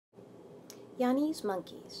Yani's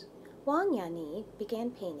monkeys. Wang Yani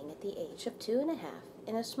began painting at the age of 2.5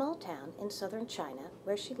 in a small town in southern China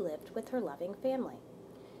where she lived with her loving family.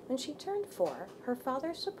 When she turned 4, her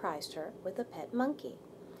father surprised her with a pet monkey.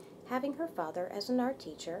 Having her father as an art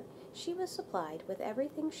teacher, she was supplied with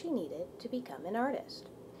everything she needed to become an artist.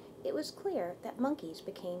 It was clear that monkeys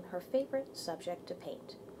became her favorite subject to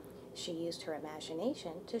paint. She used her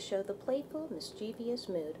imagination to show the playful, mischievous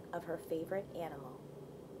mood of her favorite animal.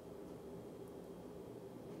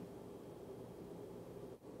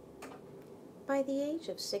 By the age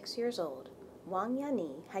of 6 years old, Wang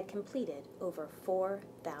Yani had completed over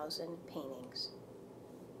 4,000 paintings.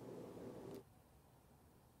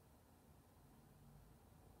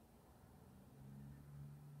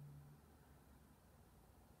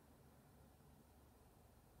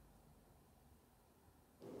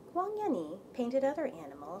 Wang Yani painted other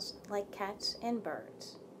animals like cats and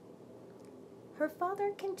birds. Her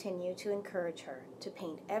father continued to encourage her to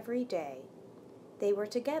paint every day. They were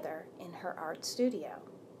together in her art studio.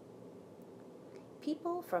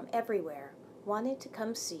 People from everywhere wanted to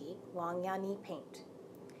come see Wang Yani paint.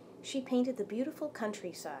 She painted the beautiful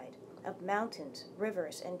countryside of mountains,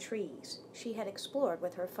 rivers, and trees she had explored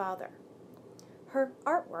with her father. Her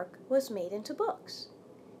artwork was made into books.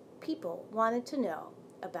 People wanted to know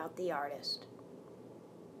about the artist.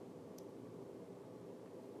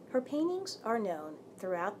 Her paintings are known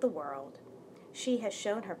throughout the world. She has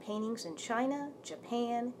shown her paintings in China,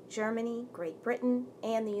 Japan, Germany, Great Britain,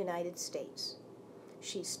 and the United States.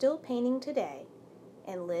 She's still painting today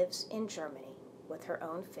and lives in Germany with her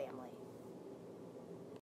own family.